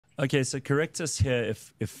Okay, so correct us here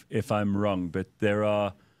if I'm wrong, but there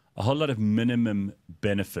are a whole lot of minimum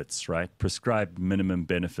benefits, right? Prescribed minimum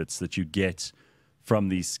benefits that you get from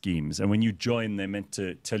these schemes. And when you join, they're meant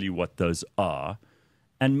to tell you what those are.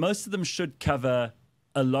 And most of them should cover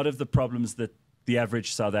a lot of the problems that the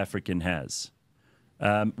average South African has.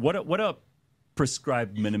 What are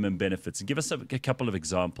prescribed minimum benefits? And give us a couple of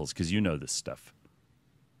examples, because you know this stuff.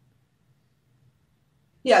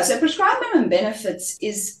 Yeah, so prescribed minimum benefits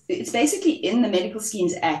it's basically in the Medical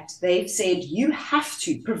Schemes Act. They've said you have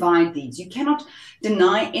to provide these. You cannot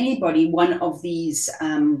deny anybody one of these,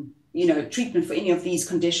 treatment for any of these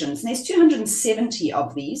conditions. And there's 270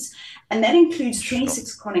 of these, and that includes Sure.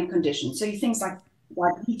 26 chronic conditions. So things like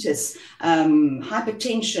diabetes,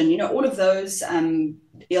 hypertension, all of those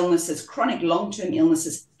illnesses, chronic long-term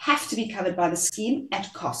illnesses, have to be covered by the scheme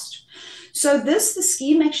at cost. So the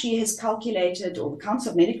scheme actually has calculated, or the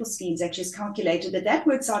Council of Medical Schemes actually has calculated that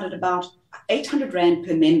works out at about 800 Rand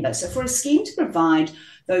per member. So for a scheme to provide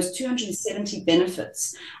those 270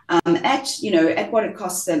 benefits at what it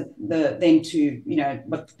costs them to,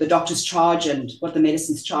 what the doctors charge and what the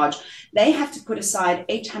medicines charge, they have to put aside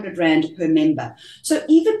 800 Rand per member. So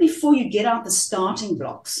even before you get out the starting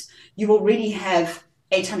blocks, you already have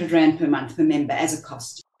 800 Rand per month per member as a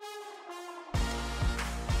cost.